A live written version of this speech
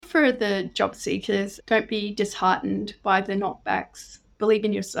for the job seekers, don't be disheartened by the knockbacks. Believe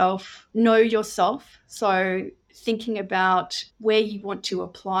in yourself, know yourself. So thinking about where you want to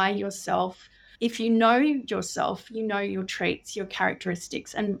apply yourself. If you know yourself, you know your traits, your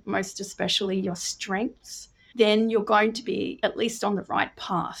characteristics, and most especially your strengths, then you're going to be at least on the right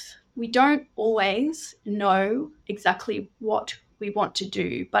path. We don't always know exactly what we want to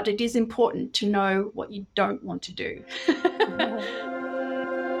do, but it is important to know what you don't want to do.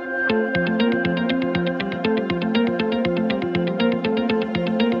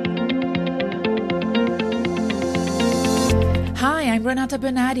 Hi, I'm Renata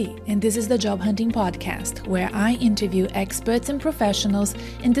Bernardi, and this is the Job Hunting Podcast, where I interview experts and professionals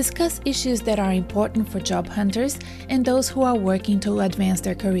and discuss issues that are important for job hunters and those who are working to advance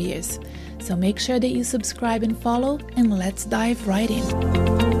their careers. So make sure that you subscribe and follow, and let's dive right in.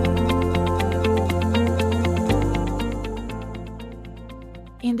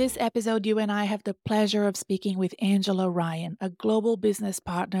 In this episode, you and I have the pleasure of speaking with Angela Ryan, a global business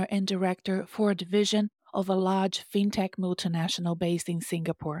partner and director for a division of a large fintech multinational based in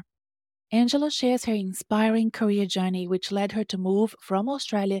Singapore. Angela shares her inspiring career journey, which led her to move from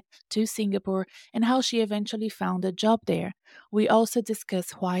Australia to Singapore and how she eventually found a job there. We also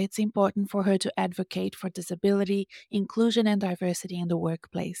discuss why it's important for her to advocate for disability, inclusion, and diversity in the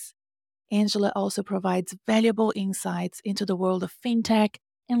workplace. Angela also provides valuable insights into the world of fintech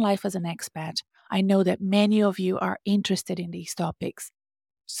and life as an expat. I know that many of you are interested in these topics.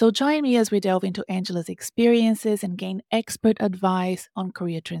 So join me as we delve into Angela's experiences and gain expert advice on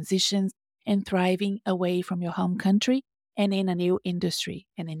career transitions and thriving away from your home country and in a new industry,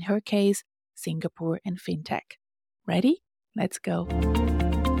 and in her case, Singapore and fintech. Ready? Let's go.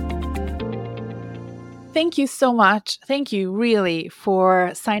 Thank you so much. Thank you really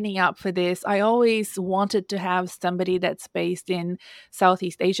for signing up for this. I always wanted to have somebody that's based in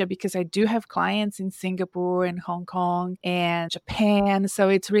Southeast Asia because I do have clients in Singapore and Hong Kong and Japan. So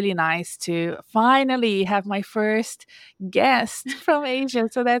it's really nice to finally have my first guest from Asia.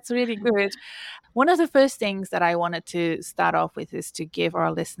 So that's really good. One of the first things that I wanted to start off with is to give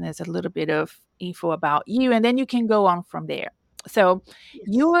our listeners a little bit of info about you, and then you can go on from there. So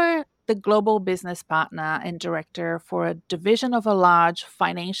you're the global business partner and director for a division of a large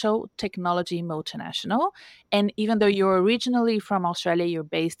financial technology multinational. And even though you're originally from Australia, you're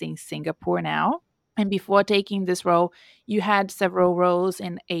based in Singapore now. And before taking this role, you had several roles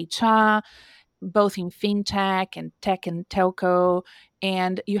in HR, both in fintech and tech and telco,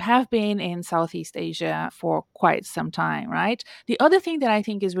 and you have been in Southeast Asia for quite some time, right? The other thing that I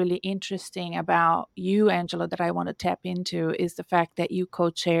think is really interesting about you, Angela, that I want to tap into is the fact that you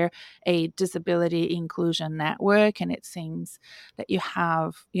co-chair a disability inclusion network, and it seems that you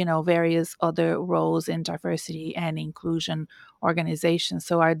have, various other roles in diversity and inclusion organizations.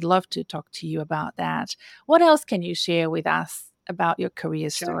 So I'd love to talk to you about that. What else can you share with us about your career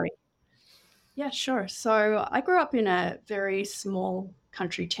story? Yeah, sure. So I grew up in a very small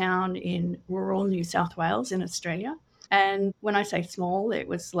country town in rural New South Wales in Australia. And when I say small, it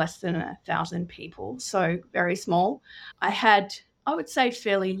was less than 1,000 people, so very small. I had, I would say,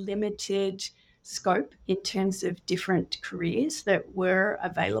 fairly limited scope in terms of different careers that were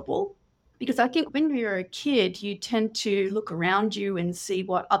available. Because I think when you're a kid, you tend to look around you and see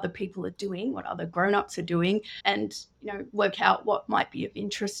what other people are doing, what other grown-ups are doing, and work out what might be of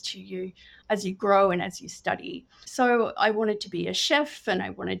interest to you as you grow and as you study. So I wanted to be a chef, and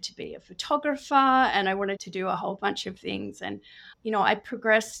I wanted to be a photographer, and I wanted to do a whole bunch of things. And, I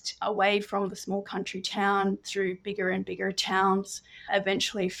progressed away from the small country town through bigger and bigger towns,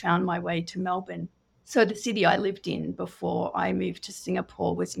 eventually found my way to Melbourne. So the city I lived in before I moved to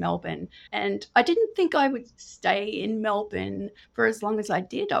Singapore was Melbourne. And I didn't think I would stay in Melbourne for as long as I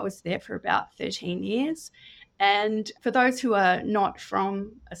did. I was there for about 13 years. And for those who are not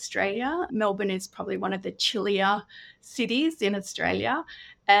from Australia, Melbourne is probably one of the chillier cities in Australia.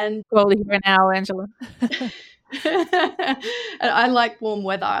 And Totally here now, Angela. I like warm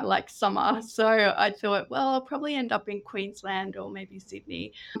weather. I like summer. So I thought, well, I'll probably end up in Queensland or maybe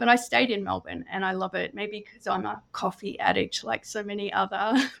Sydney. But I stayed in Melbourne and I love it, maybe because I'm a coffee addict like so many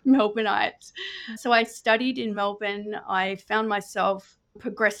other Melbourneites. So I studied in Melbourne. I found myself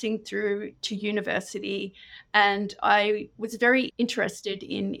progressing through to university, and I was very interested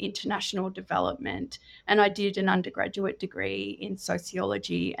in international development, and I did an undergraduate degree in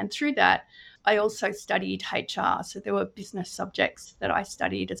sociology, and through that I also studied HR. So there were business subjects that I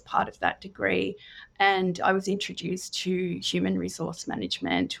studied as part of that degree. And I was introduced to human resource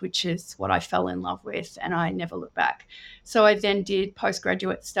management, which is what I fell in love with, and I never looked back. So I then did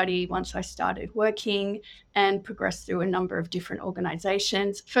postgraduate study once I started working and progressed through a number of different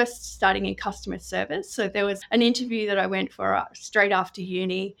organizations, first starting in customer service. So there was an interview that I went for straight after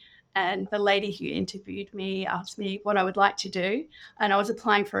uni. And the lady who interviewed me asked me what I would like to do. And I was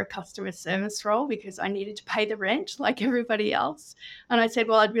applying for a customer service role because I needed to pay the rent like everybody else. And I said,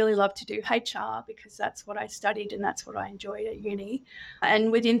 well, I'd really love to do HR because that's what I studied and that's what I enjoyed at uni.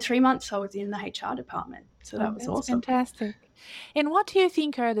 And within 3 months, I was in the HR department. So Oh, that was that's awesome. fantastic. And what do you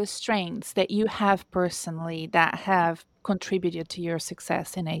think are the strengths that you have personally that have contributed to your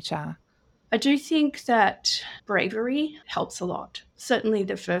success in HR? I do think that bravery helps a lot. Certainly,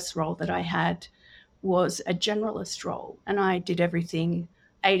 the first role that I had was a generalist role, and I did everything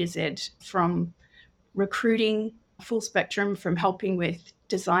A to Z from recruiting, full spectrum, from helping with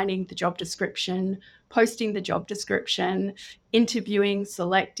designing the job description, posting the job description, interviewing,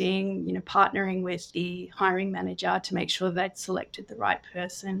 selecting, partnering with the hiring manager to make sure they'd selected the right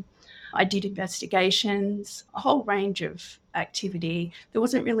person. I did investigations, a whole range of activity. There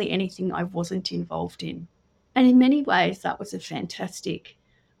wasn't really anything I wasn't involved in. And in many ways, that was a fantastic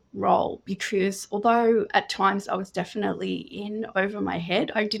role because although at times I was definitely in over my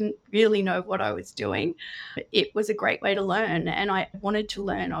head, I didn't really know what I was doing. It was a great way to learn, and I wanted to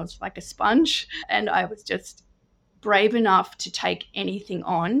learn. I was like a sponge, and I was just brave enough to take anything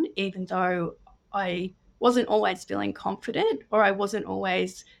on, even though I wasn't always feeling confident or I wasn't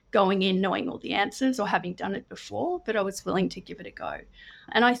always going in knowing all the answers or having done it before, but I was willing to give it a go.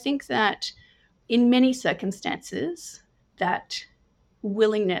 And I think that in many circumstances, that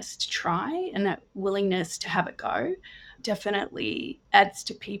willingness to try and that willingness to have a go definitely adds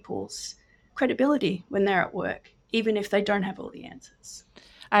to people's credibility when they're at work, even if they don't have all the answers.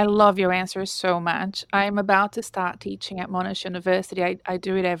 I love your answers so much. I'm about to start teaching at Monash University. I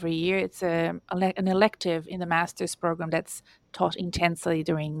do it every year. It's an elective in the master's program that's taught intensely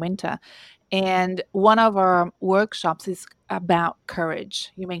during winter. And one of our workshops is about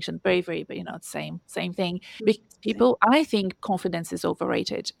courage. You mentioned bravery, but it's same thing. Because people, I think confidence is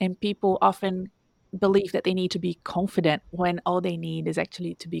overrated, and people often believe that they need to be confident when all they need is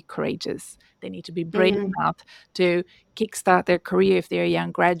actually to be courageous. They need to be brave Mm, enough to kickstart their career if they're a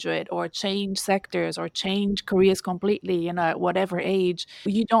young graduate, or change sectors, or change careers completely, at whatever age.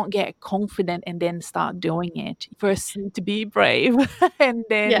 You don't get confident and then start doing it. You first need to be brave, and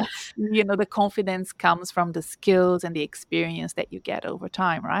then yes, the confidence comes from the skills and the experience that you get over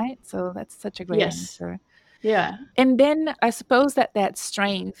time, right? So that's such a great yes, answer. yeah. And then I suppose that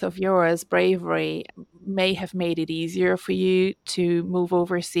strength of yours, bravery, may have made it easier for you to move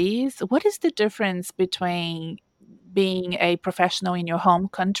overseas. What is the difference between being a professional in your home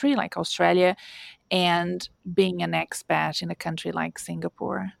country, like Australia, and being an expat in a country like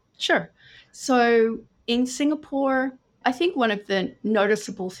Singapore? Sure. So in Singapore, I think one of the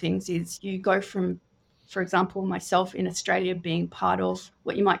noticeable things is you go from, for example, myself in Australia being part of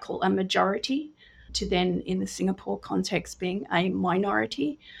what you might call a majority to then in the Singapore context being a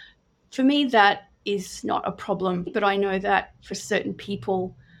minority. For me, that is not a problem, but I know that for certain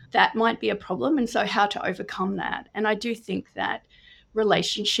people, that might be a problem. And so, how to overcome that? And I do think that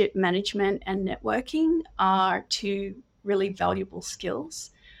relationship management and networking are two really valuable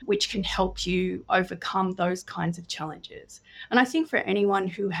skills which can help you overcome those kinds of challenges. And I think for anyone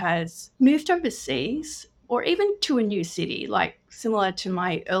who has moved overseas or even to a new city, like similar to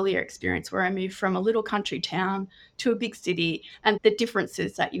my earlier experience where I moved from a little country town to a big city and the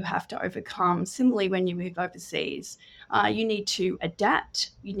differences that you have to overcome. Similarly, when you move overseas, you need to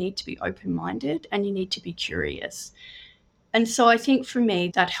adapt, you need to be open minded, and you need to be curious. And so I think for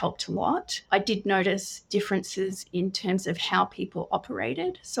me, that helped a lot. I did notice differences in terms of how people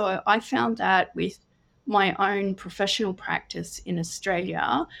operated. So I found that with my own professional practice in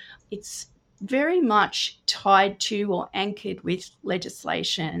Australia, it's very much tied to or anchored with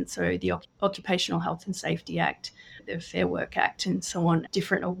legislation. So the Occupational Health and Safety Act, the Fair Work Act, and so on,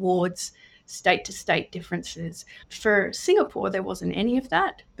 different awards, state to state differences. For Singapore, there wasn't any of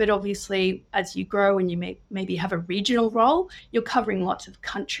that. But obviously, as you grow and you maybe have a regional role, you're covering lots of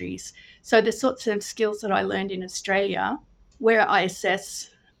countries. So the sorts of skills that I learned in Australia, where I assess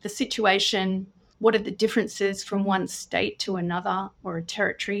the situation, what are the differences from one state to another or a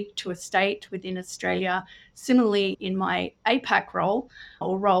territory to a state within Australia. Similarly, in my APAC role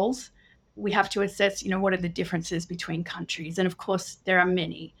or roles, we have to assess, what are the differences between countries? And of course, there are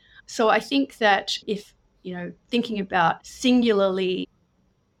many. So I think that if, thinking about singularly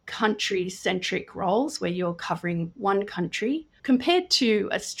country centric roles where you're covering one country. Compared to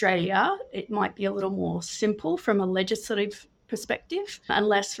Australia, it might be a little more simple from a legislative perspective,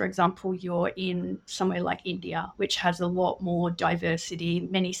 unless, for example, you're in somewhere like India, which has a lot more diversity,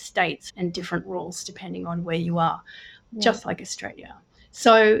 many states, and different rules depending on where you are, Yeah. just like Australia.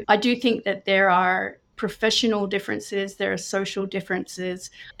 So I do think that there are professional differences, there are social differences.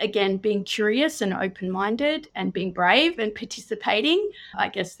 Again, being curious and open minded and being brave and participating, I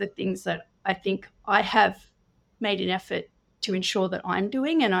guess the things that I think I have made an effort to ensure that I'm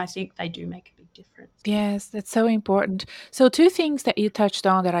doing, and I think they do make a big difference. Yes, that's so important. So, two things that you touched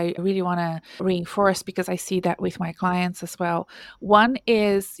on that I really want to reinforce because I see that with my clients as well. One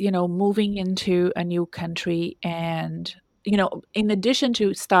is, moving into a new country and, in addition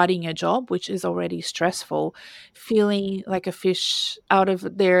to starting a job, which is already stressful, feeling like a fish out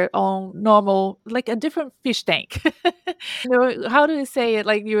of their own normal, like a different fish tank. How do you say it?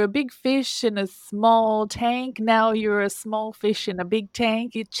 Like you're a big fish in a small tank. Now you're a small fish in a big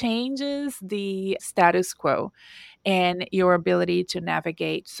tank. It changes the status quo and your ability to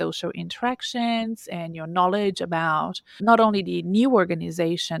navigate social interactions and your knowledge about not only the new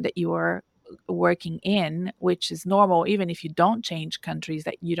organization that you are working in, which is normal, even if you don't change countries,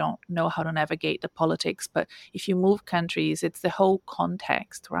 that you don't know how to navigate the politics. But if you move countries, it's the whole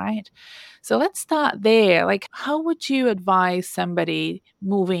context, right? So let's start there. Like, how would you advise somebody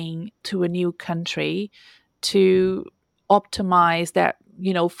moving to a new country to optimize that,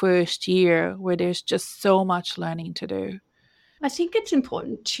 first year where there's just so much learning to do? I think it's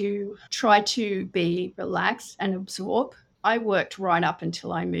important to try to be relaxed and absorb. I worked right up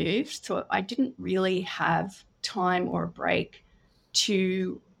until I moved, so I didn't really have time or a break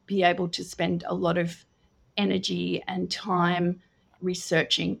to be able to spend a lot of energy and time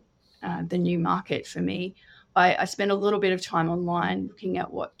researching the new market for me. I spent a little bit of time online looking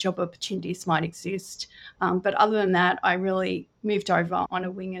at what job opportunities might exist. But other than that, I really moved over on a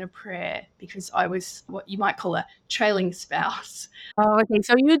wing and a prayer because I was what you might call a trailing spouse. Oh, okay.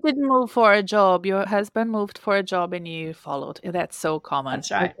 So you didn't move for a job. Your husband moved for a job and you followed. That's so common.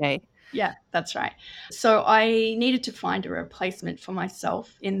 That's right. Okay. Yeah, that's right. So I needed to find a replacement for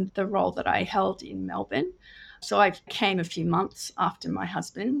myself in the role that I held in Melbourne. So I came a few months after my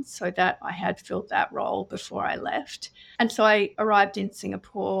husband so that I had filled that role before I left. And so I arrived in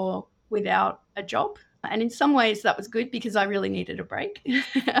Singapore without a job. And in some ways, that was good because I really needed a break.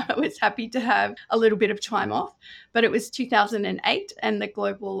 I was happy to have a little bit of time off. But it was 2008 and the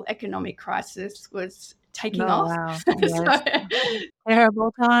global economic crisis was taking Oh, off. wow. So Yes.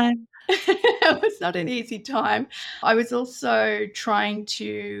 Terrible time. it was not an easy time. I was also trying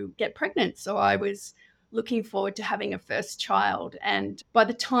to get pregnant. So I was looking forward to having a first child. And by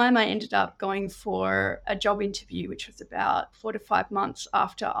the time I ended up going for a job interview, which was about 4 to 5 months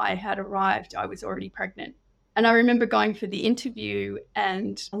after I had arrived, I was already pregnant. And I remember going for the interview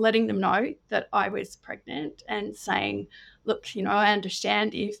and letting them know that I was pregnant and saying, look, I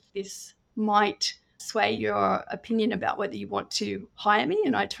understand if this might sway your opinion about whether you want to hire me.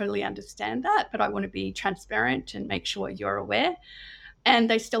 And I totally understand that, but I want to be transparent and make sure you're aware. And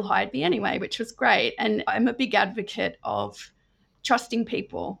they still hired me anyway, which was great. And I'm a big advocate of trusting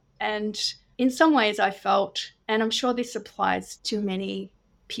people. And in some ways, I felt, and I'm sure this applies to many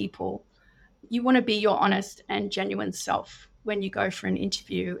people, you want to be your honest and genuine self when you go for an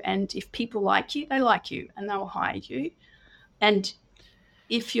interview. And if people like you, they like you and they'll hire you. And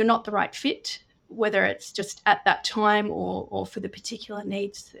if you're not the right fit, whether it's just at that time or for the particular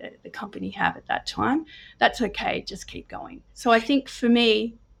needs that the company have at that time, that's okay. Just keep going. So I think for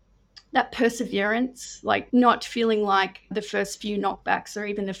me, that perseverance, like not feeling like the first few knockbacks or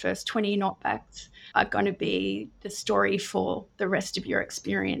even the first 20 knockbacks are going to be the story for the rest of your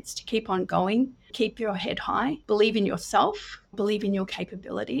experience, to keep on going, keep your head high, believe in yourself, believe in your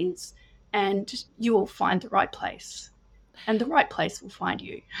capabilities, and you will find the right place. And the right place will find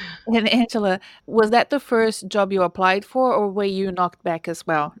you. And Angela, was that the first job you applied for, or were you knocked back as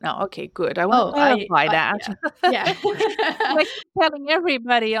well? No, okay, good. I want to Oh, clarify that. yeah, yeah. I keep telling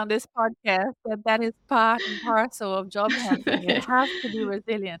everybody on this podcast that that is part and parcel of job hunting. You have to be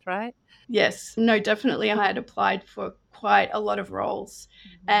resilient, right? Yes, no, definitely. I had applied for quite a lot of roles.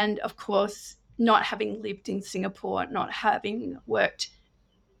 Mhm. And of course, not having lived in Singapore, not having worked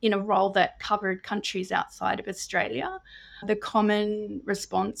in a role that covered countries outside of Australia, the common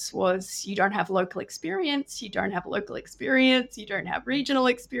response was you don't have local experience, you don't have local experience, you don't have regional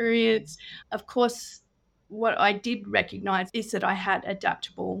experience. Of course, what I did recognize is that I had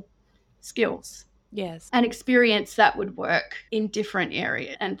adaptable skills. Yes. and experience that would work in different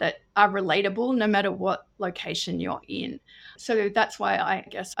areas and that are relatable no matter what location you're in. So that's why I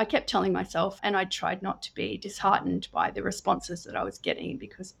guess I kept telling myself, and I tried not to be disheartened by the responses that I was getting,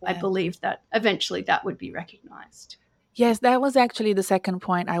 because I Yeah. believed that eventually that would be recognized. Yes, that was actually the second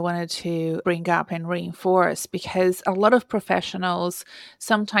point I wanted to bring up and reinforce, because a lot of professionals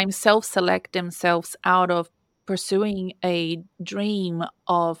sometimes self select themselves out of pursuing a dream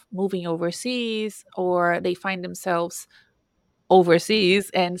of moving overseas, or they find themselves overseas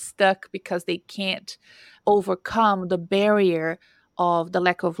and stuck because they can't overcome the barrier of the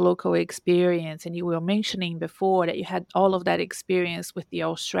lack of local experience. And you were mentioning before that you had all of that experience with the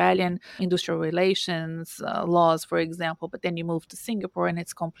Australian industrial relations laws, for example, but then you moved to Singapore and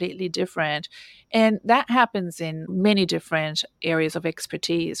it's completely different. And that happens in many different areas of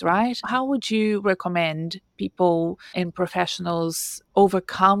expertise, right? How would you recommend people and professionals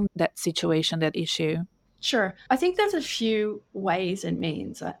overcome that situation, that issue? Sure. I think there's a few ways and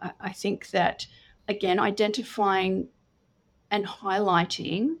means. I think that, again, identifying and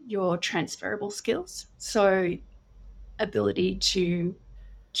highlighting your transferable skills. So, ability to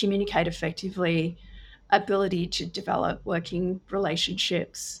communicate effectively, ability to develop working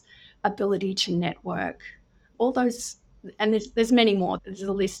relationships, ability to network, all those. And there's many more. There's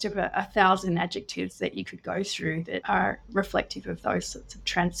a list of a thousand adjectives that you could go through that are reflective of those sorts of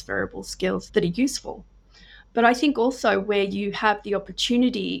transferable skills that are useful. But I think also where you have the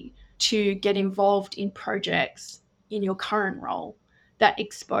opportunity to get involved in projects in your current role that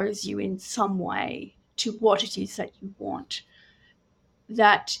expose you in some way to what it is that you want,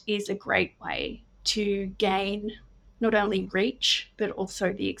 that is a great way to gain not only reach, but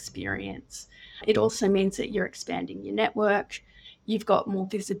also the experience. It also means that you're expanding your network, you've got more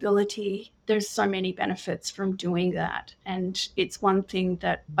visibility. There's so many benefits from doing that. And it's one thing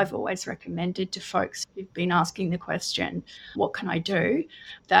that I've always recommended to folks who've been asking the question, what can I do?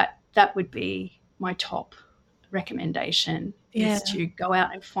 That would be my top recommendation, Yeah. is to go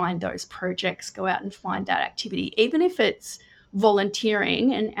out and find those projects, go out and find that activity, even if it's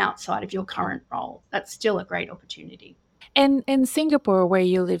volunteering and outside of your current role. That's still a great opportunity. And Singapore, where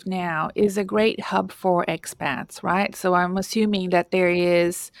you live now, is a great hub for expats, right? So I'm assuming that there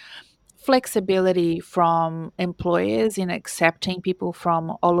is flexibility from employers in accepting people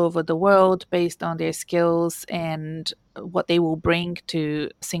from all over the world based on their skills and what they will bring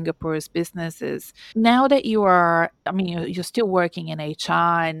to Singapore's businesses. Now that you are, I mean, you're still working in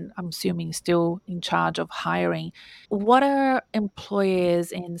HR and I'm assuming still in charge of hiring, what are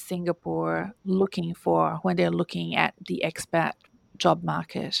employers in Singapore looking for when they're looking at the expat job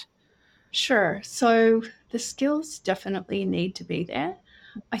market? Sure. So the skills definitely need to be there.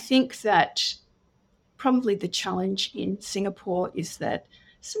 I think that probably the challenge in Singapore is that,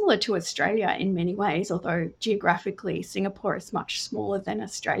 similar to Australia in many ways, although geographically Singapore is much smaller than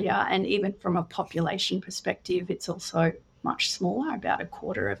Australia, and even from a population perspective, it's also much smaller, about a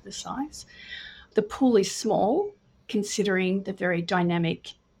quarter of the size. The pool is small considering the very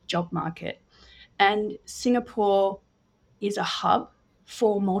dynamic job market. And Singapore is a hub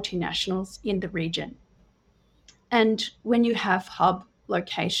for multinationals in the region. And when you have hub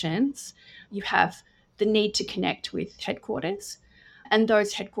locations, you have the need to connect with headquarters. And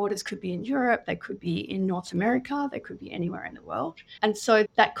those headquarters could be in Europe, they could be in North America, they could be anywhere in the world. And so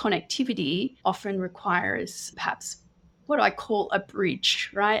that connectivity often requires perhaps what I call a bridge,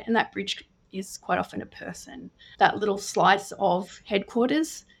 right? And that bridge is quite often a person. That little slice of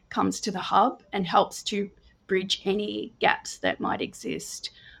headquarters comes to the hub and helps to bridge any gaps that might exist,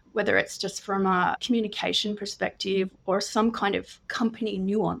 whether it's just from a communication perspective or some kind of company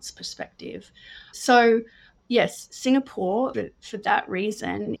nuance perspective. So, yes, Singapore, for that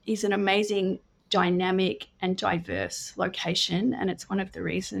reason, is an amazing, dynamic, and diverse location. And it's one of the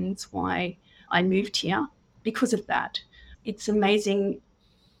reasons why I moved here, because of that. It's amazing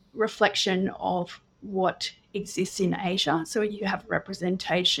reflection of what exists in Asia. So you have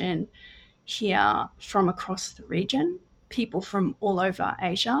representation here from across the region. People from all over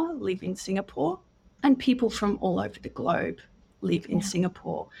Asia live in Singapore, and people from all over the globe live in Yeah.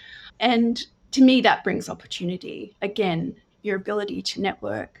 Singapore. And to me, that brings opportunity. Again, your ability to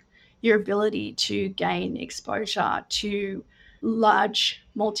network, your ability to gain exposure to large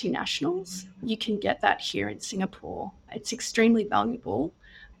multinationals, you can get that here in Singapore. It's extremely valuable,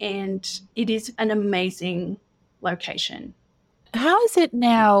 and it is an amazing location. How is it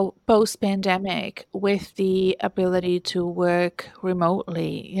now post-pandemic with the ability to work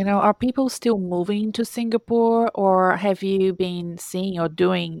remotely? Are people still moving to Singapore, or have you been seeing or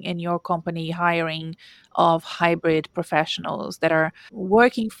doing in your company hiring of hybrid professionals that are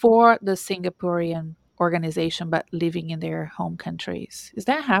working for the Singaporean organization but living in their home countries? Is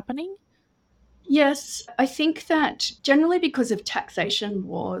that happening? Yes, I think that generally because of taxation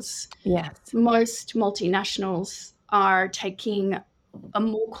wars, Yes. most multinationals are taking a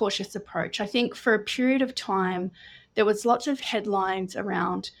more cautious approach. I think for a period of time, there was lots of headlines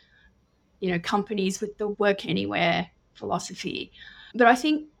around, companies with the work anywhere philosophy. But I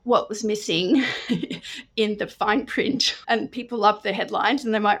think what was missing in the fine print, and people love the headlines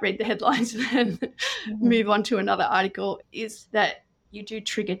and they might read the headlines and then Mhm. move on to another article, is that you do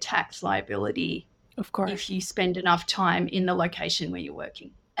trigger tax liability Of if course. you spend enough time in the location where you're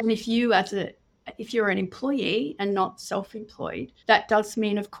working. And if you're an employee and not self-employed, that does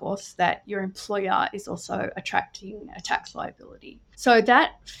mean, of course, that your employer is also attracting a tax liability. So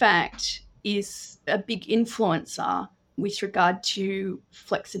that fact is a big influencer with regard to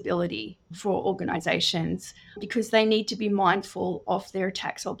flexibility for organizations, because they need to be mindful of their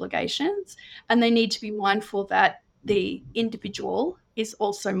tax obligations, and they need to be mindful that the individual is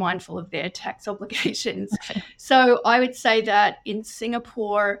also mindful of their tax obligations. So I would say that in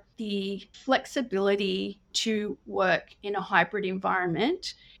Singapore, the flexibility to work in a hybrid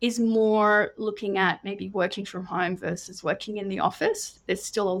environment is more looking at maybe working from home versus working in the office. There's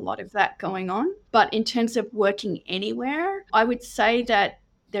still a lot of that going on. But in terms of working anywhere, I would say that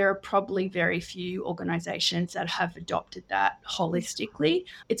there are probably very few organizations that have adopted that holistically.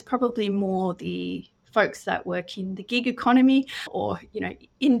 It's probably more the folks that work in the gig economy, or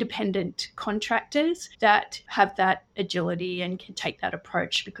independent contractors that have that agility and can take that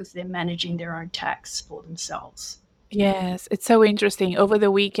approach because they're managing their own tax for themselves. Yes, it's so interesting. Over the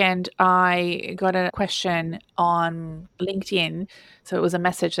weekend, I got a question on LinkedIn. So it was a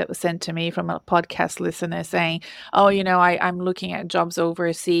message that was sent to me from a podcast listener saying, "Oh, I'm looking at jobs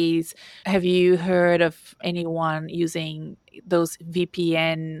overseas. Have you heard of anyone using those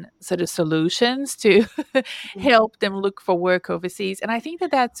VPN sort of solutions to help them look for work overseas?" And I think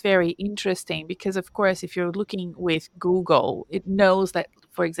that that's very interesting because, of course, if you're looking with Google, it knows that,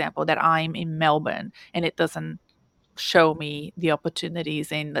 for example, that I'm in Melbourne and it doesn't show me the opportunities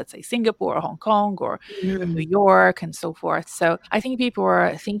in, let's say, Singapore or Hong Kong or New Mm. York and so forth. So I think people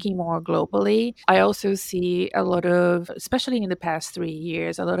are thinking more globally. I also see a lot of, especially in the past 3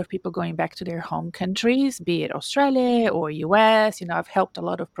 years, a lot of people going back to their home countries, be it Australia or US. I've helped a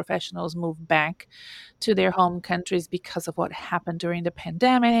lot of professionals move back to their home countries because of what happened during the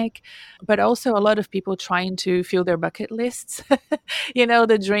pandemic, but also a lot of people trying to fill their bucket lists.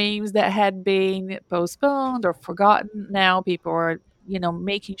 The dreams that had been postponed or forgotten. Now people are,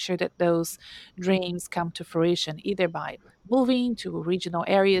 making sure that those dreams come to fruition either by moving to regional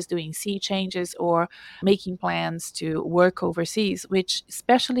areas, doing sea changes, or making plans to work overseas, which,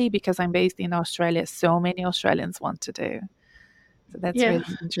 especially because I'm based in Australia, so many Australians want to do. So that's Yeah.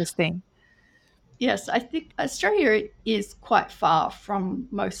 really interesting. Yes, I think Australia is quite far from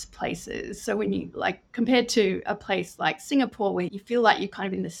most places. So when you compared to a place like Singapore, where you feel like you're kind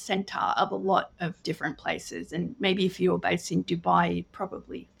of in the center of a lot of different places, and maybe if you were based in Dubai, you'd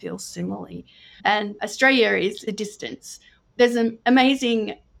probably feel similarly. And Australia is a distance. There's an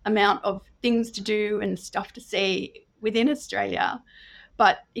amazing amount of things to do and stuff to see within Australia,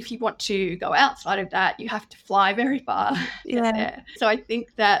 but if you want to go outside of that, you have to fly very far to get Yeah. there. So I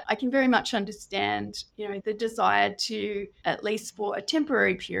think that I can very much understand, the desire to, at least for a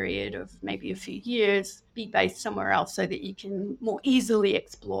temporary period of maybe a few years, be based somewhere else so that you can more easily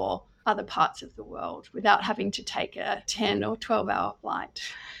explore other parts of the world without having to take a 10 or 12-hour flight.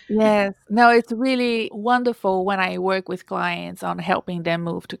 Yes. No, it's really wonderful when I work with clients on helping them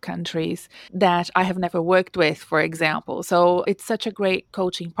move to countries that I have never worked with, for example. So it's such a great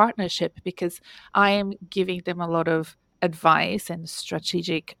coaching partnership because I am giving them a lot of advice and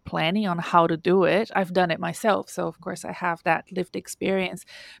strategic planning on how to do it. I've done it myself. So, of course, I have that lived experience,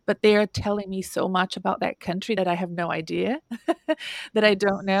 but they're telling me so much about that country that I have no idea that I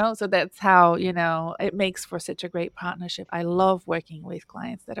don't know. So that's how, it makes for such a great partnership. I love working with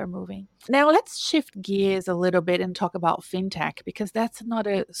clients that are moving. Now, let's shift gears a little bit and talk about fintech because that's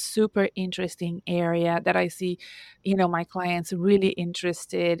another super interesting area that I see, my clients really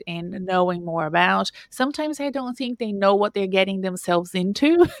interested in knowing more about. Sometimes I don't think they know what they're getting themselves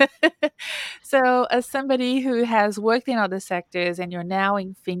into. So, as somebody who has worked in other sectors and you're now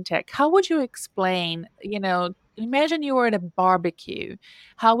in fintech, how would you explain, imagine you were at a barbecue.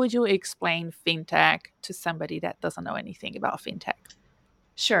 How would you explain fintech to somebody that doesn't know anything about fintech?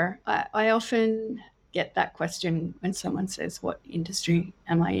 Sure. I often get that question when someone says, "What industry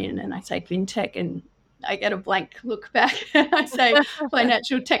am I in?" And I say fintech, and I get a blank look back. I say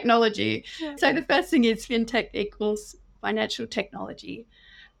financial technology. Yeah. So the first thing is fintech equals financial technology.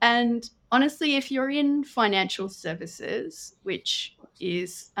 And honestly, if you're in financial services, which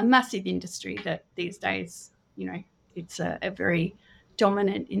is a massive industry that these days, it's a very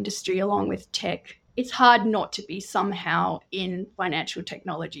dominant industry along with tech, it's hard not to be somehow in financial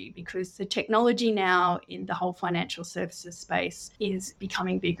technology because the technology now in the whole financial services space is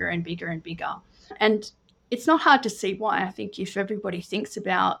becoming bigger and bigger and bigger. And it's not hard to see why. I think if everybody thinks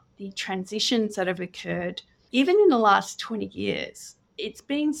about the transitions that have occurred, even in the last 20 years, it's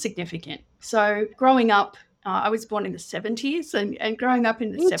been significant. So growing up, I was born in the 70s, and growing up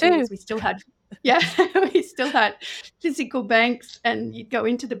in the Me too. 70s, we still had, yeah, we still had physical banks, and you'd go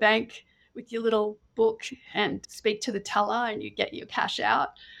into the bank with your little book and speak to the teller, and you get your cash out.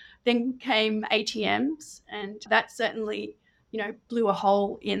 Then came ATMs, and that certainly, blew a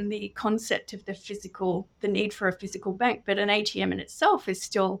hole in the concept of the need for a physical bank. But an ATM in itself is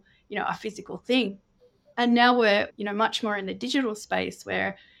still, a physical thing. And now we're, much more in the digital space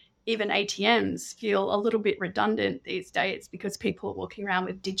where even ATMs feel a little bit redundant these days because people are walking around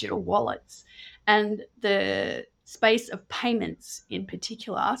with digital wallets. And the space of payments in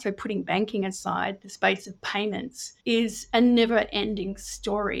particular, so putting banking aside, the space of payments is a never ending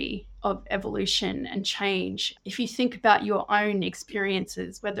story of evolution and change. If you think about your own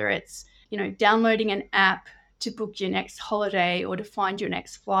experiences, whether it's, downloading an app to book your next holiday or to find your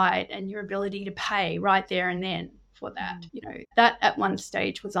next flight, and your ability to pay right there and then for that. That at one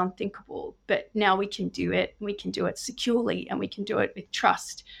stage was unthinkable, but now we can do it. We can do it securely, and we can do it with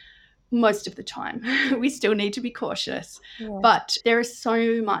trust most of the time. We still need to be cautious, Yes. but there is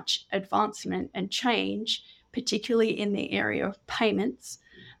so much advancement and change, particularly in the area of payments.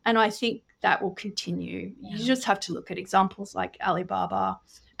 And I think that will continue. You Yeah. just have to look at examples like Alibaba,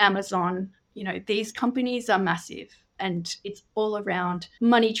 Amazon. These companies are massive, and it's all around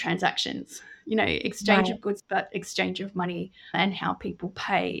money transactions, exchange Right. of goods, but exchange of money and how people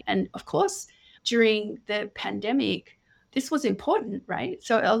pay. And of course, during the pandemic, this was important, right?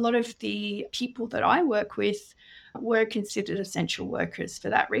 So a lot of the people that I work with were considered essential workers for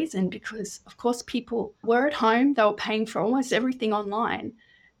that reason, because of course people were at home, they were paying for almost everything online.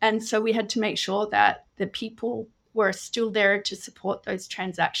 And so we had to make sure that the people were still there to support those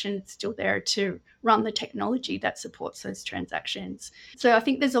transactions, still there to run the technology that supports those transactions. So I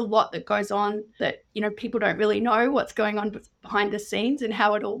think there's a lot that goes on that, people don't really know what's going on behind the scenes and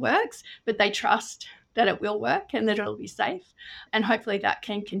how it all works, but they trust that it will work and that it'll be safe. And hopefully that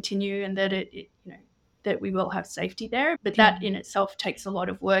can continue, and that that we will have safety there. But Yeah. that in itself takes a lot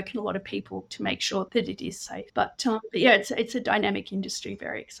of work and a lot of people to make sure that it is safe. But yeah, it's a dynamic industry,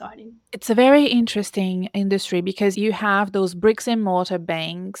 very exciting. It's a very interesting industry because you have those bricks and mortar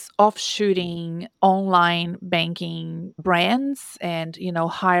banks offshooting online banking brands and,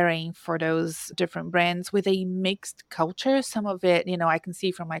 hiring for those different brands with a mixed culture. Some of it, I can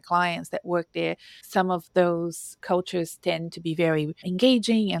see from my clients that work there, some of those cultures tend to be very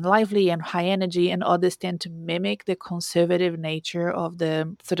engaging and lively and high energy, and others tend to mimic the conservative nature of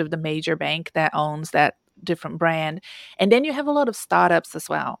the sort of the major bank that owns that different brand. And then you have a lot of startups as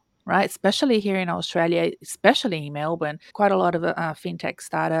well, right? Especially here in Australia, especially in Melbourne, quite a lot of fintech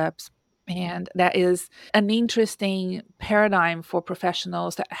startups. And that is an interesting paradigm for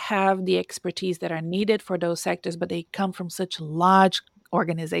professionals that have the expertise that are needed for those sectors, but they come from such large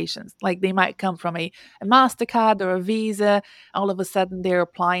organizations. Like they might come from a MasterCard or a Visa. All of a sudden, they're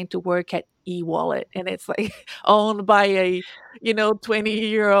applying to work at e-wallet, and it's like owned by a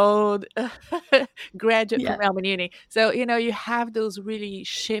 20-year-old graduate from Yeah. Melbourne Uni. So, you have those really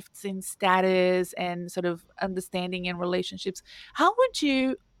shifts in status and sort of understanding and relationships. How would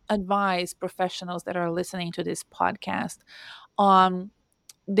you advise professionals that are listening to this podcast on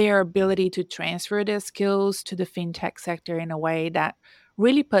their ability to transfer their skills to the fintech sector in a way that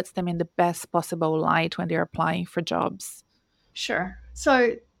really puts them in the best possible light when they're applying for jobs? Sure.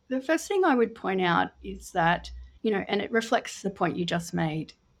 So the first thing I would point out is that, and it reflects the point you just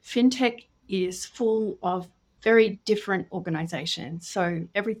made, fintech is full of very different organizations. So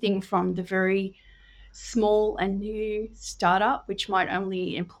everything from the very small and new startup, which might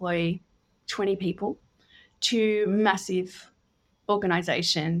only employ 20 people, to massive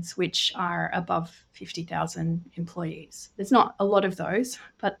organizations which are above 50,000 employees. There's not a lot of those,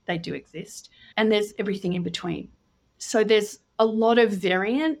 but they do exist. And there's everything in between. So there's a lot of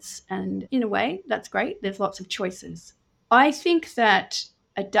variance, and in a way, that's great. There's lots of choices. I think that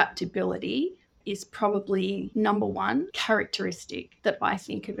adaptability is probably number one characteristic that I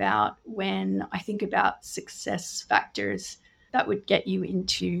think about when I think about success factors that would get you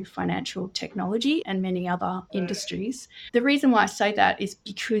into financial technology and many other industries. The reason why I say that is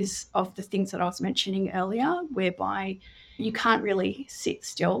because of the things that I was mentioning earlier, whereby you can't really sit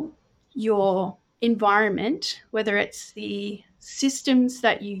still. Your environment, whether it's the systems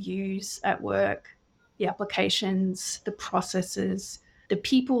that you use at work, the applications, the processes, the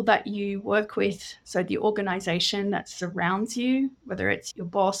people that you work with, so the organization that surrounds you, whether it's your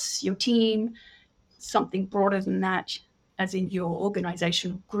boss, your team, something broader than that, as in your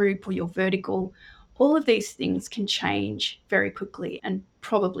organizational group or your vertical, all of these things can change very quickly and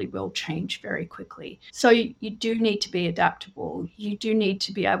probably will change very quickly. So you do need to be adaptable. You do need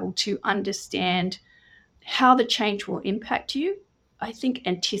to be able to understand how the change will impact you. I think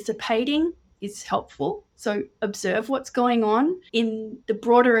anticipating is helpful. So observe what's going on in the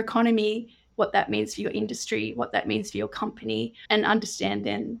broader economy, what that means for your industry, what that means for your company, and understand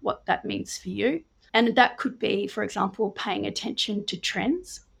then what that means for you. And that could be, for example, paying attention to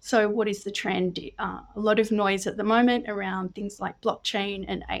trends. So, what is the trend? A lot of noise at the moment around things like blockchain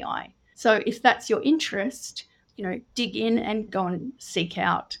and AI. So, if that's your interest, dig in and go and seek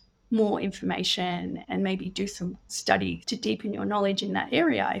out more information and maybe do some study to deepen your knowledge in that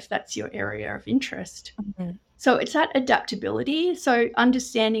area if that's your area of interest. Mhm. So it's that adaptability. So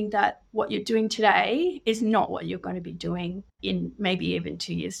understanding that what you're doing today is not what you're going to be doing in maybe even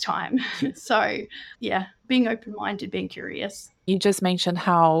 2 years' time. So, yeah, being open minded, being curious. You just mentioned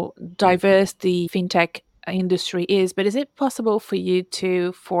how diverse the fintech industry is, but is it possible for you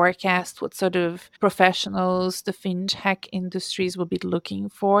to forecast what sort of professionals the fintech industries will be looking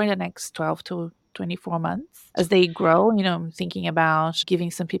for in the next 12 to 24 months as they grow? I'm thinking about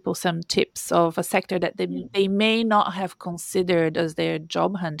giving some people some tips of a sector that they may not have considered as their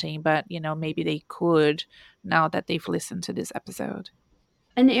job hunting, but maybe they could now that they've listened to this episode.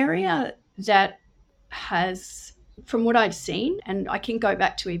 An area that has, from what I've seen, and I can go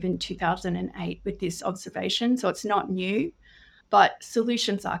back to even 2008 with this observation, so it's not new, but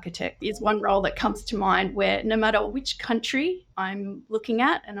solutions architect is one role that comes to mind where no matter which country I'm looking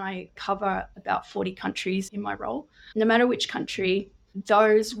at, and I cover about 40 countries in my role, no matter which country,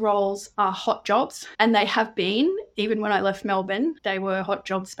 those roles are hot jobs, and they have been. Even when I left Melbourne, they were hot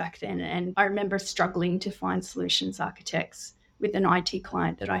jobs back then. And I remember struggling to find solutions architects with an IT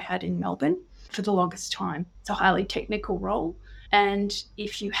client that I had in Melbourne for the longest time. It's a highly technical role. And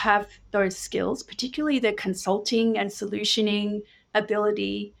if you have those skills, particularly the consulting and solutioning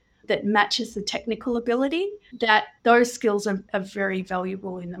ability that matches the technical ability, that those skills are very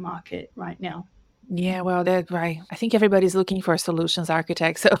valuable in the market right now. Yeah, well, that's right. I think everybody's looking for a solutions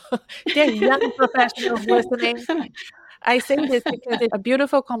architect. So if they're young professionals listening, I say this because it's a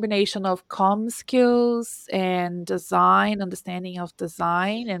beautiful combination of comm skills and design, understanding of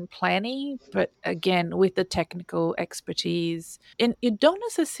design and planning, but again, with the technical expertise. And you don't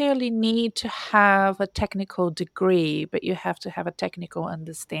necessarily need to have a technical degree, but you have to have a technical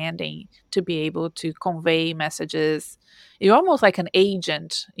understanding to be able to convey messages. You're almost like an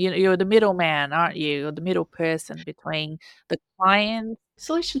agent. You're the middleman, aren't you? You're the middle person between the client.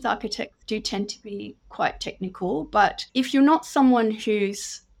 Solutions architects do tend to be quite technical, but if you're not someone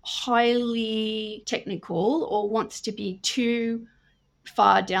who's highly technical or wants to be too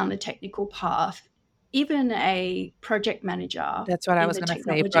far down the technical path, even a project manager That's what I in was the gonna say,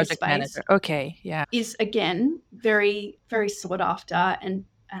 technology project space manager. Okay, yeah. is again very, very sought after, and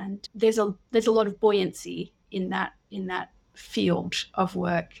there's a lot of buoyancy in that field of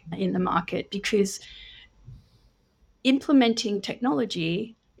work in the market, because implementing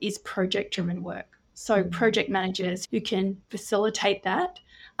technology is project driven work. So Mhm. project managers who can facilitate that,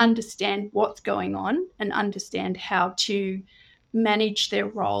 understand what's going on, and understand how to manage their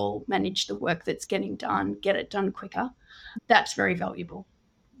role, manage the work that's getting done, get it done quicker, that's very valuable.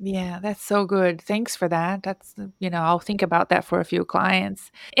 Yeah, that's so good. Thanks for that. I'll think about that for a few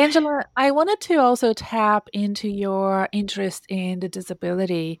clients. Angela, I wanted to also tap into your interest in the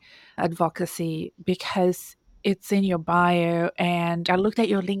disability advocacy because it's in your bio. And I looked at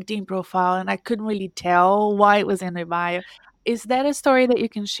your LinkedIn profile and I couldn't really tell why it was in your bio. Is that a story that you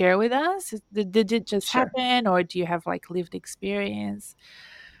can share with us? Did it just Sure. happen or do you have like lived experience?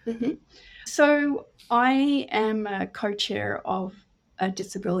 Mhm. So I am a co-chair of a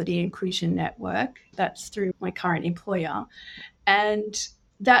disability inclusion network that's through my current employer. And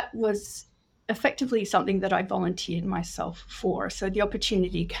that was effectively something that I volunteered myself for. So the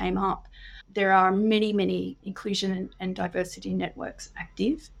opportunity came up. There are many, many inclusion and diversity networks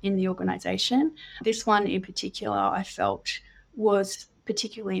active in the organisation. This one in particular I felt was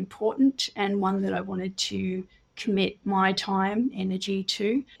particularly important and one that I wanted to commit my time, energy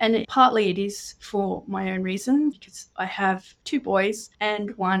to. And partly it is for my own reason, because I have two boys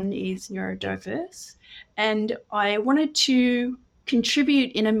and one is neurodiverse. And I wanted to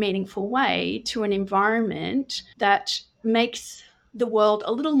contribute in a meaningful way to an environment that makes the world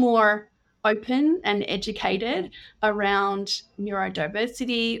a little more open and educated around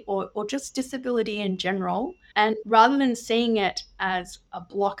neurodiversity or just disability in general. And rather than seeing it as a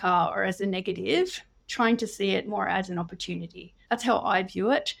blocker or as a negative, trying to see it more as an opportunity. That's how I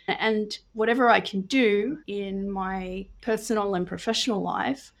view it. And whatever I can do in my personal and professional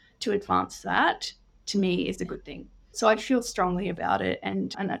life to advance that, to me, is a good thing. So I feel strongly about it,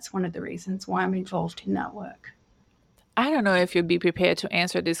 and that's one of the reasons why I'm involved in that work. I don't know if you'd be prepared to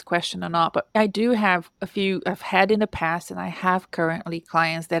answer this question or not, but I do have a few I've had in the past, and I have currently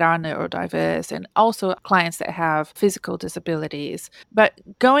clients that are neurodiverse and also clients that have physical disabilities. But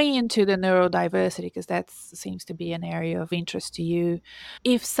going into the neurodiversity, because that seems to be an area of interest to you,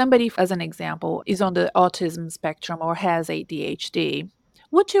 if somebody, as an example, is on the autism spectrum or has ADHD,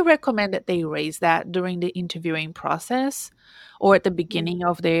 would you recommend that they raise that during the interviewing process or at the Mm, beginning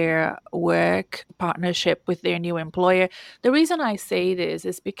of their work partnership with their new employer? The reason I say this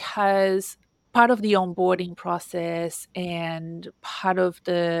is because part of the onboarding process and part of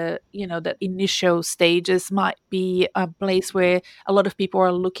the initial stages might be a place where a lot of people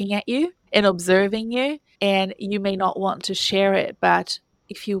are looking at you and observing you, and you may not want to share it, but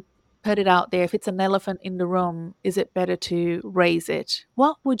if you put it out there, if it's an elephant in the room, is it better to raise it?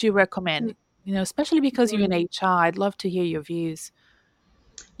 What would you recommend? mm, Especially because you're in mm. HR, I'd love to hear your views.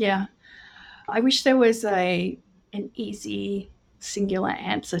 Yeah, I wish there was an easy singular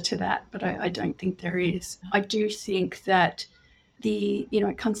answer to that, but I don't think there is. I do think that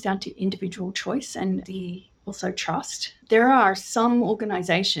it comes down to individual choice and the also trust. There are some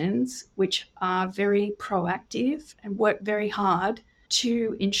organizations which are very proactive and work very hard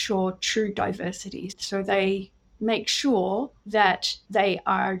to ensure true diversity. So they make sure that they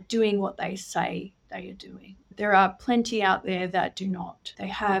are doing what they say they are doing. There are plenty out there that do not. They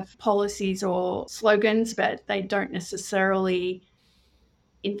have policies or slogans, but they don't necessarily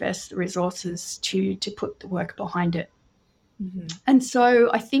invest the resources to put the work behind it. Mhm. And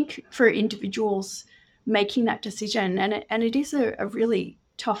so I think for individuals making that decision, and it is a really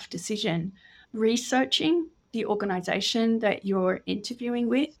tough decision, researching the organization that you're interviewing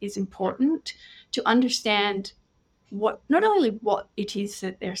with is important to understand what not only what it is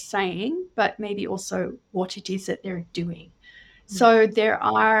that they're saying, but maybe also what it is that they're doing. Yeah. So there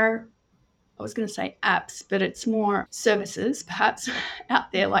are, I was going to say apps, but it's more services perhaps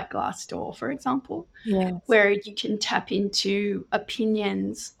out there like Glassdoor, for example, Yes. where you can tap into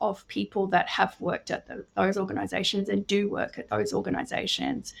opinions of people that have worked at those organizations and do work at those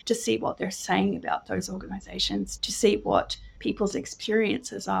organizations to see what they're saying about those organizations, to see what people's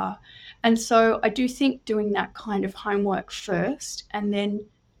experiences are. And so I do think doing that kind of homework first and then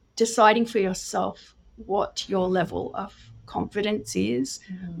deciding for yourself what your level of confidence is,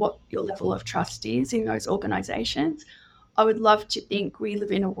 Mhm. what your level of trust is in those organizations. I would love to think we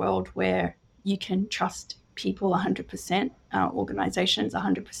live in a world where you can trust people 100%, organizations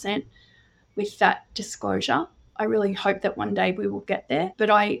 100% with that disclosure. I really hope that one day we will get there. But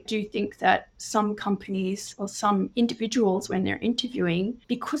I do think that some companies or some individuals, when they're interviewing,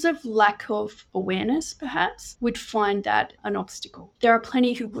 because of lack of awareness, perhaps, would find that an obstacle. There are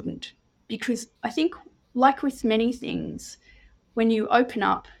plenty who wouldn't, because I think, like with many things, when you open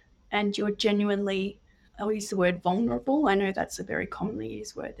up and you're genuinely, I'll use the word vulnerable, I know that's a very commonly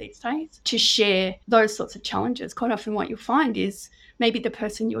used word these days, to share those sorts of challenges. Quite often what you'll find is maybe the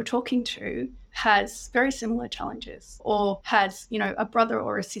person you're talking to has very similar challenges or has, a brother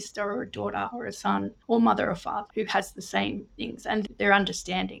or a sister or a daughter or a son or mother or father who has the same things and they're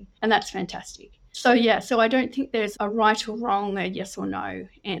understanding. And that's fantastic. So, yeah, so I don't think there's a right or wrong, a yes or no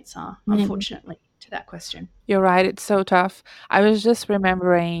answer, Mm. unfortunately, to that question. You're right, it's so tough. I was just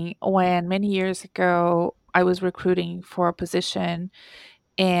remembering when many years ago I was recruiting for a position,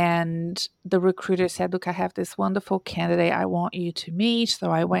 and the recruiter said, "Look, I have this wonderful candidate I want you to meet." So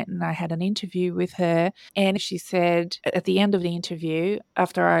I went and I had an interview with her. And she said at the end of the interview,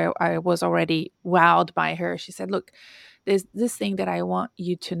 after I was already wowed by her, she said, "Look, there's this thing that I want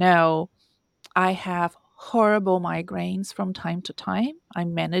you to know. I have horrible migraines from time to time.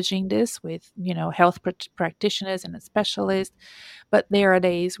 I'm managing this with, health practitioners and a specialist, but there are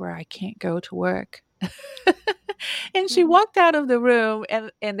days where I can't go to work. And she Mhm. walked out of the room,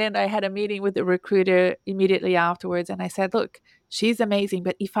 and then I had a meeting with the recruiter immediately afterwards, and I said, "Look, she's amazing,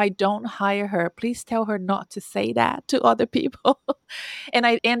 but if I don't hire her, please tell her not to say that to other people." And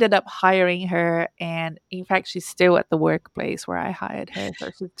I ended up hiring her, and in fact, she's still at the workplace where I hired her,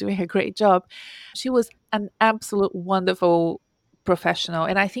 so she's doing a great job. She was an absolute wonderful professional,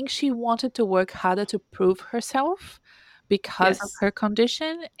 and I think she wanted to work harder to prove herself because of Yes. her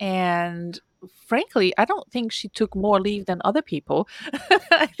condition, and frankly, I don't think she took more leave than other people.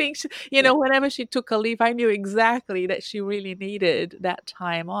 I think she, Yeah. whenever she took a leave, I knew exactly that she really needed that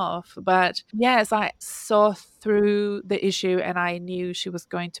time off. But yes, I saw through the issue and I knew she was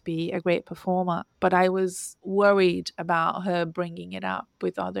going to be a great performer. But I was worried about her bringing it up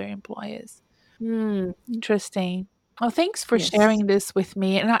with other employers. Interesting. Well, thanks for Yes. sharing this with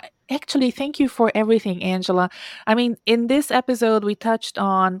me. And I actually thank you for everything, Angela. I mean, in this episode, we touched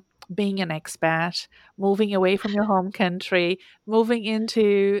on being an expat, moving away from your home country, moving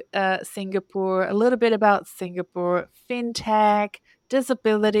into Singapore, a little bit about Singapore, fintech,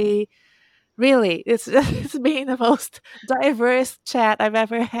 disability. Really, it's it's been the most diverse chat I've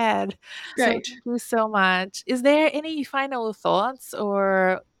ever had. So Great. thank you so much. Is there any final thoughts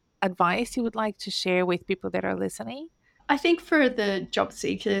or advice you would like to share with people that are listening? I think for the job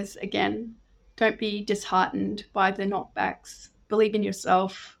seekers, again, don't be disheartened by the knockbacks. Believe in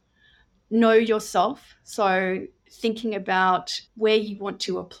yourself, know yourself. So, thinking about where you want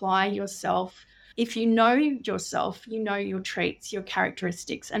to apply yourself. If you know yourself, you know your traits, your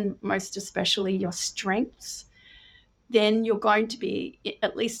characteristics, and most especially your strengths, then you're going to be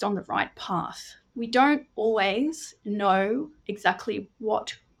at least on the right path. We don't always know exactly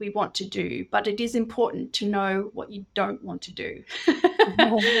what we want to do, but it is important to know what you don't want to do.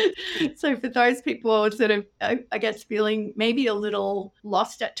 So, for those people sort of, I guess, feeling maybe a little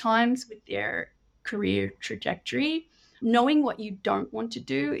lost at times with their career trajectory, knowing what you don't want to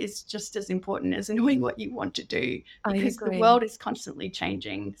do is just as important as knowing what you want to do, I because the agree. world is constantly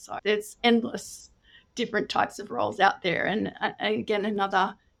changing. So, there's endless different types of roles out there, and again,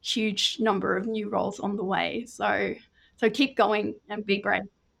 another huge number of new roles on the way. So keep going and be brave.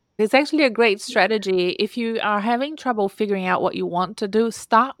 It's actually a great strategy. If you are having trouble figuring out what you want to do,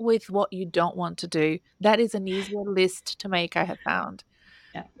 start with what you don't want to do. That is an easier list to make, I have found.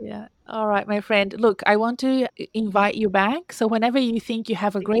 Yeah, Yeah. All right, my friend. Look, I want to invite you back. So, whenever you think you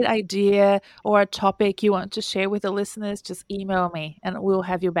have a thank great you. idea or a topic you want to share with the listeners, just email me and we'll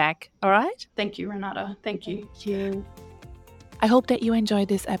have you back. All right? Thank you, Renata. Thank you. Thank you. I hope that you enjoyed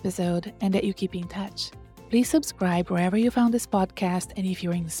this episode and that you keep in touch. Please subscribe wherever you found this podcast. And if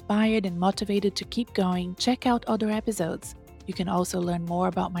you're inspired and motivated to keep going, check out other episodes. You can also learn more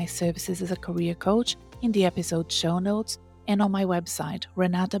about my services as a career coach in the episode show notes and on my website,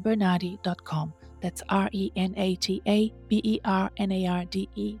 renatabernardi.com. That's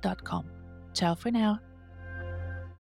RENATABERNARDE.com. Ciao for now.